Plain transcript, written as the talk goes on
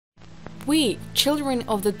We, children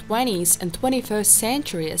of the 20th and 21st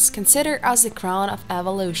centuries, consider us the crown of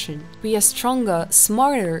evolution. We are stronger,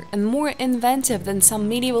 smarter, and more inventive than some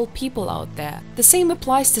medieval people out there. The same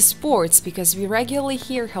applies to sports because we regularly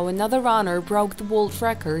hear how another runner broke the world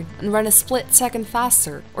record and ran a split second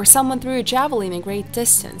faster, or someone threw a javelin a great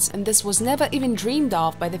distance, and this was never even dreamed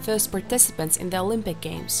of by the first participants in the Olympic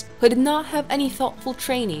Games, who did not have any thoughtful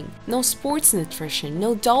training, no sports nutrition,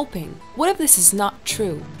 no doping. What if this is not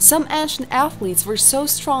true? Some ancient athletes were so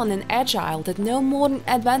strong and agile that no modern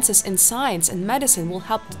advances in science and medicine will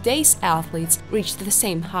help today's athletes reach the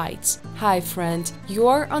same heights. Hi friend, you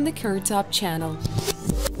are on the KirTop channel.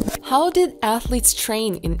 How did athletes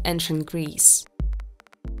train in ancient Greece?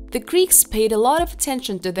 The Greeks paid a lot of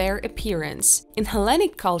attention to their appearance. In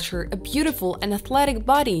Hellenic culture, a beautiful and athletic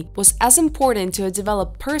body was as important to a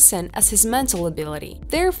developed person as his mental ability.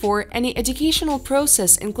 Therefore, any educational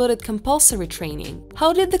process included compulsory training.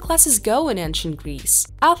 How did the classes go in ancient Greece?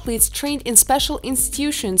 Athletes trained in special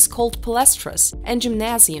institutions called palestras and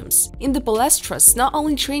gymnasiums. In the palestras, not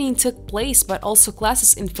only training took place but also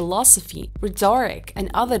classes in philosophy, rhetoric,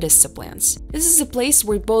 and other disciplines. This is a place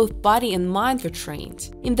where both body and mind were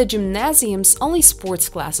trained. In the gymnasiums, only sports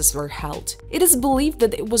classes were held. It is believed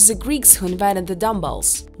that it was the Greeks who invented the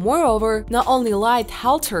dumbbells. Moreover, not only light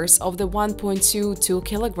halters of the 1.22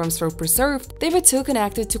 kilograms were preserved, they were too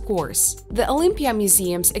connected to course. The Olympia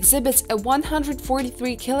Museums exhibits a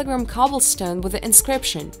 143-kilogram cobblestone with the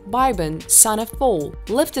inscription, "Bibon, son of Paul,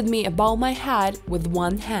 lifted me above my head with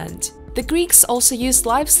one hand." The Greeks also used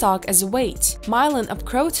livestock as a weight. Milon of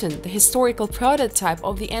Croton, the historical prototype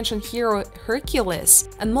of the ancient hero Hercules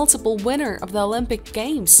and multiple winner of the Olympic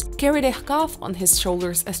Games, carried a calf on his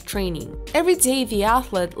shoulders as training. Every day the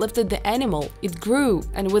athlete lifted the animal, it grew,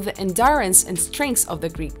 and with the endurance and strength of the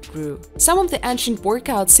Greek grew. Some of the ancient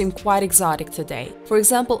workouts seem quite exotic today. For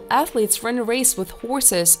example, athletes ran a race with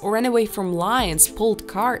horses or ran away from lions, pulled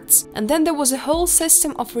carts. And then there was a whole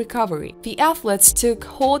system of recovery. The athletes took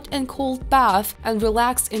hot and cold bath and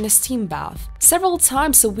relaxed in a steam bath. Several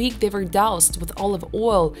times a week they were doused with olive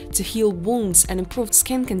oil to heal wounds and improve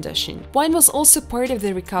skin condition. Wine was also part of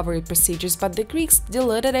the recovery procedures, but the Greeks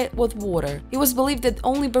diluted it with water. It was believed that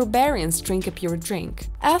only barbarians drink a pure drink.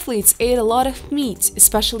 Athletes ate a lot of meat,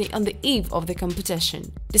 especially on the eve of the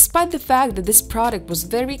competition. Despite the fact that this product was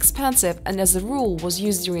very expensive and as a rule was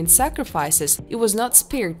used during sacrifices, it was not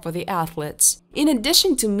spared for the athletes. In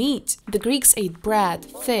addition to meat, the Greeks ate bread,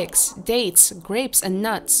 figs, dates, grapes, and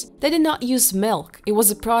nuts. They did not use milk, it was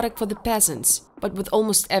a product for the peasants. But with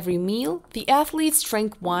almost every meal, the athletes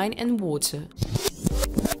drank wine and water.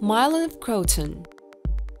 Milon of Croton.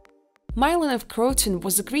 Milon of Croton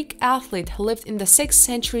was a Greek athlete who lived in the 6th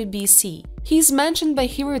century BC. He is mentioned by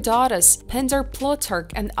Herodotus, Pindar, Plutarch,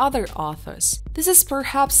 and other authors. This is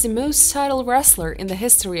perhaps the most titled wrestler in the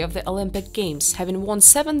history of the Olympic Games, having won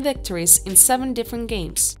 7 victories in 7 different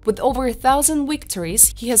games. With over 1,000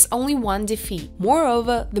 victories, he has only 1 defeat.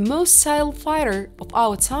 Moreover, the most titled fighter of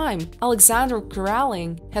our time, Alexander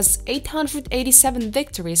Karelin, has 887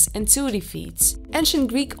 victories and 2 defeats. Ancient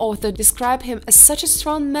Greek authors describe him as such a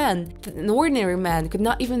strong man that an ordinary man could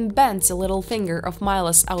not even bend the little finger of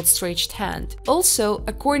Milo's outstretched hand. Also,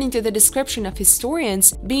 according to the description of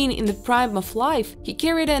historians, being in the prime of life, he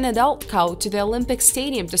carried an adult cow to the Olympic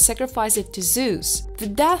Stadium to sacrifice it to Zeus. The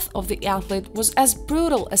death of the athlete was as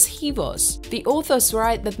brutal as he was. The authors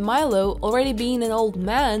write that Milo, already being an old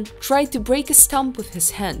man, tried to break a stump with his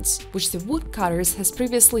hands, which the woodcutters has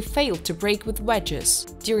previously failed to break with wedges.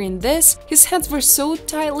 During this, his hands were so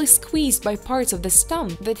tightly squeezed by parts of the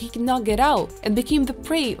stump that he could not get out and became the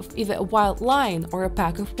prey of either a wild lion or a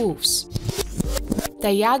pack of wolves.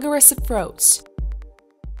 Diagoras of Rhodes.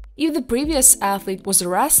 If the previous athlete was a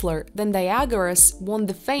wrestler, then Diagoras won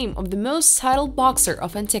the fame of the most titled boxer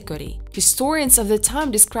of antiquity. Historians of the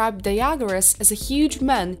time described Diagoras as a huge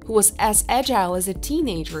man who was as agile as a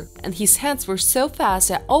teenager, and his hands were so fast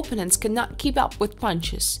that opponents could not keep up with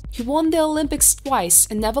punches. He won the Olympics twice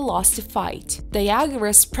and never lost a fight.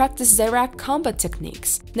 Diagoras practiced direct combat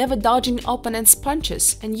techniques, never dodging opponents'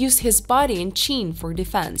 punches, and used his body and chin for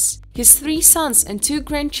defense. His 3 sons and 2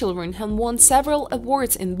 grandchildren have won several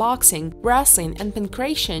awards in boxing, wrestling, and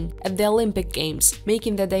pancration at the Olympic Games,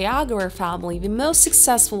 making the Diagora family the most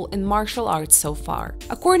successful in martial martial arts so far.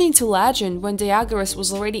 According to legend, when Diagoras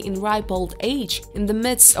was already in ripe old age, in the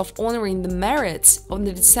midst of honoring the merits of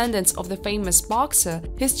the descendants of the famous boxer,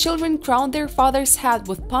 his children crowned their father's head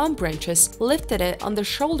with palm branches, lifted it on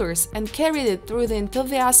their shoulders, and carried it through the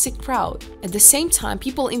enthusiastic crowd. At the same time,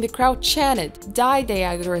 people in the crowd chanted, "Die,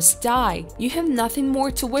 Diagoras, die! You have nothing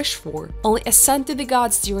more to wish for. Only ascend to the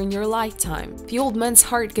gods during your lifetime." The old man's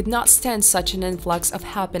heart could not stand such an influx of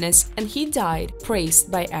happiness, and he died, praised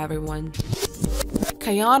by everyone.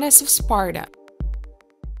 Chionis of Sparta.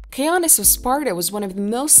 Chionis of Sparta was one of the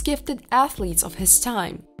most gifted athletes of his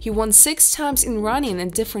time. He won 6 times in running in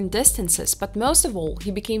different distances, but most of all, he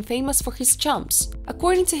became famous for his jumps.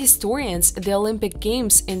 According to historians, at the Olympic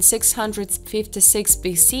Games in 656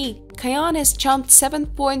 BC, Chionis jumped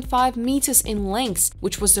 7.5 meters in length,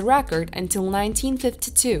 which was the record until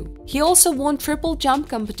 1952. He also won triple jump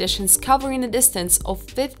competitions covering a distance of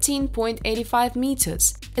 15.85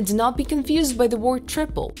 meters. And do not be confused by the word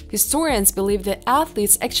triple. Historians believe that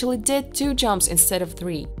athletes actually did 2 jumps instead of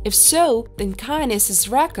 3. If so, then Chionis'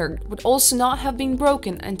 record would also not have been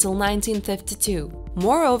broken until 1952.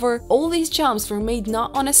 Moreover, all these jumps were made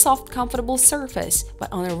not on a soft, comfortable surface,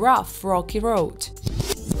 but on a rough, rocky road.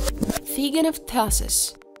 Theagen of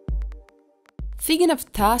Thassos. Theagen of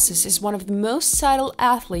Thassos is one of the most subtle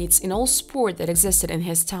athletes in all sport that existed in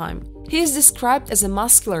his time. He is described as a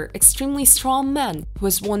muscular, extremely strong man who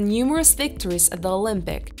has won numerous victories at the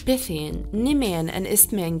Olympic, Pythian, Nemean, and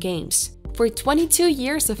Isthmian Games. For 22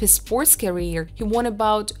 years of his sports career, he won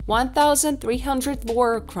about 1,300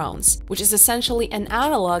 laurel crowns, which is essentially an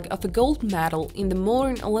analog of a gold medal in the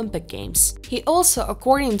modern Olympic Games. He also,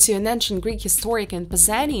 according to an ancient Greek historian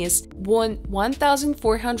Pausanias, won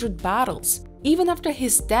 1,400 battles. Even after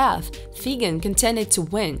his death, Theagen continued to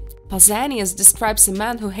win. Pausanias describes a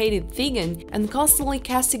man who hated Theagen and constantly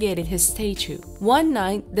castigated his statue. One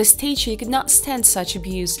night, the statue could not stand such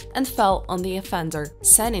abuse and fell on the offender,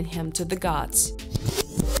 sending him to the gods.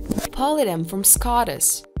 Polydam from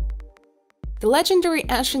Scotuss. The legendary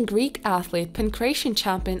ancient Greek athlete, Pancratian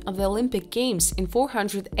champion of the Olympic Games in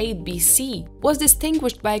 408 BC, was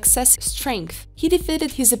distinguished by excessive strength. He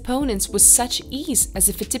defeated his opponents with such ease as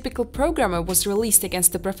if a typical programmer was released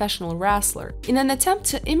against a professional wrestler. In an attempt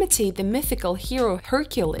to imitate the mythical hero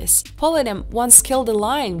Hercules, Polydam once killed a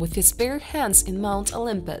lion with his bare hands in Mount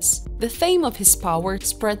Olympus. The fame of his power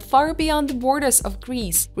spread far beyond the borders of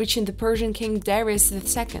Greece, reaching the Persian king Darius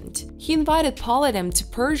II. He invited Polydam to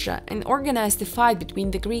Persia and organized the fight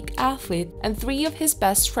between the Greek athlete and 3 of his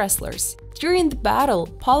best wrestlers. During the battle,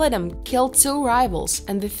 Polydam killed 2 rivals,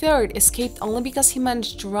 and the third escaped only because he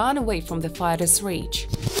managed to run away from the fighter's reach.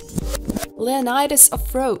 Leonidas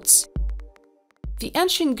of Rhodes. The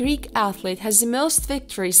ancient Greek athlete has the most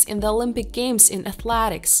victories in the Olympic Games in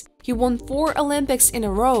athletics. He won 4 Olympics in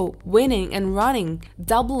a row, winning and running,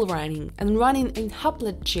 double running, and running in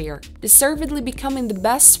hoplite chair, deservedly becoming the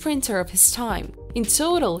best sprinter of his time. In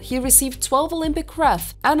total, he received 12 Olympic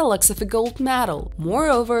ref, analogs of a gold medal.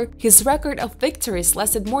 Moreover, his record of victories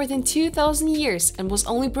lasted more than 2,000 years and was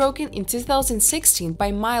only broken in 2016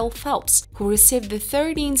 by Milon Phelps, who received the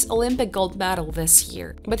 13th Olympic gold medal this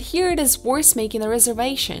year. But here it is worth making a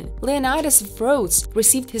reservation. Leonidas of Rhodes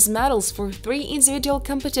received his medals for 3 individual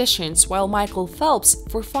competitions, while Michael Phelps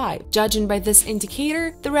for 5. Judging by this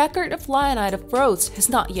indicator, the record of Leonidas of Rhodes has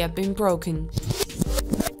not yet been broken.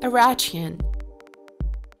 Arrachion.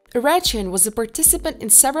 Arrachion was a participant in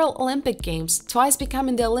several Olympic Games, twice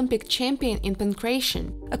becoming the Olympic champion in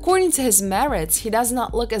Pancratian. According to his merits, he does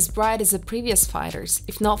not look as bright as the previous fighters,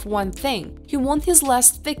 if not for one thing. He won his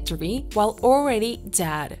last victory while already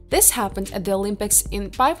dead. This happened at the Olympics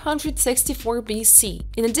in 564 BC.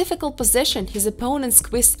 In a difficult position, his opponent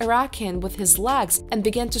squeezed Arrachion with his legs and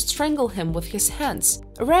began to strangle him with his hands.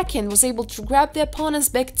 Arrachion was able to grab the opponent's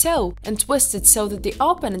big toe and twist it so that the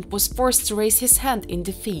opponent was forced to raise his hand in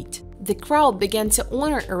defeat. The crowd began to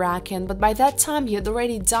honor Arrachion, but by that time he had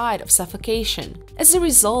already died of suffocation. As a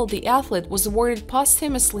result, the athlete was awarded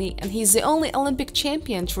posthumously, and he is the only Olympic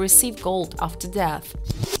champion to receive gold after death.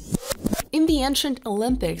 In the ancient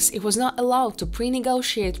Olympics, it was not allowed to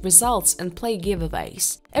pre-negotiate results and play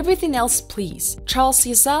giveaways. Everything else please. Charles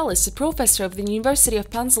Yazales, a professor of the University of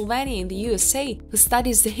Pennsylvania in the USA who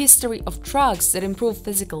studies the history of drugs that improve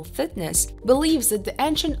physical fitness, believes that the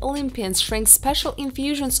ancient Olympians drank special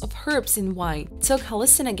infusions of herbs in wine, took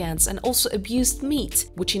hallucinogens, and also abused meat,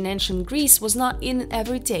 which in ancient Greece was not eaten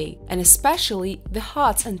every day, and especially the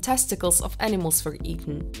hearts and testicles of animals were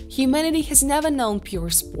eaten. Humanity has never known pure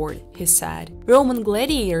sport, he said. Roman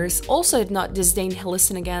gladiators also did not disdain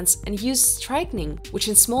hallucinogens and used strychnine, which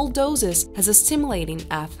in small doses has a stimulating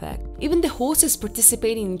effect. Even the horses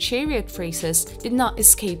participating in chariot races did not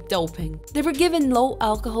escape doping. They were given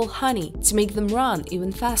low-alcohol honey to make them run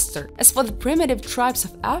even faster. As for the primitive tribes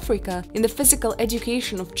of Africa, in the physical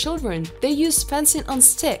education of children, they used fencing on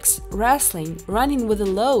sticks, wrestling, running with a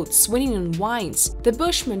load, swinging on vines. The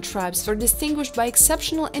Bushman tribes were distinguished by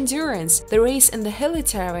exceptional endurance. The race in the hilly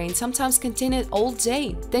terrain sometimes continued all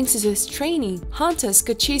day. Thanks to this training, hunters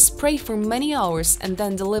could chase prey for many hours and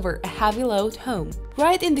then deliver a heavy load home.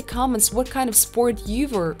 Write in the comments what kind of sport you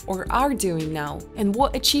were or are doing now, and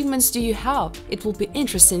what achievements do you have. It will be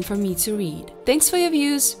interesting for me to read. Thanks for your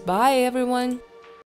views, bye everyone!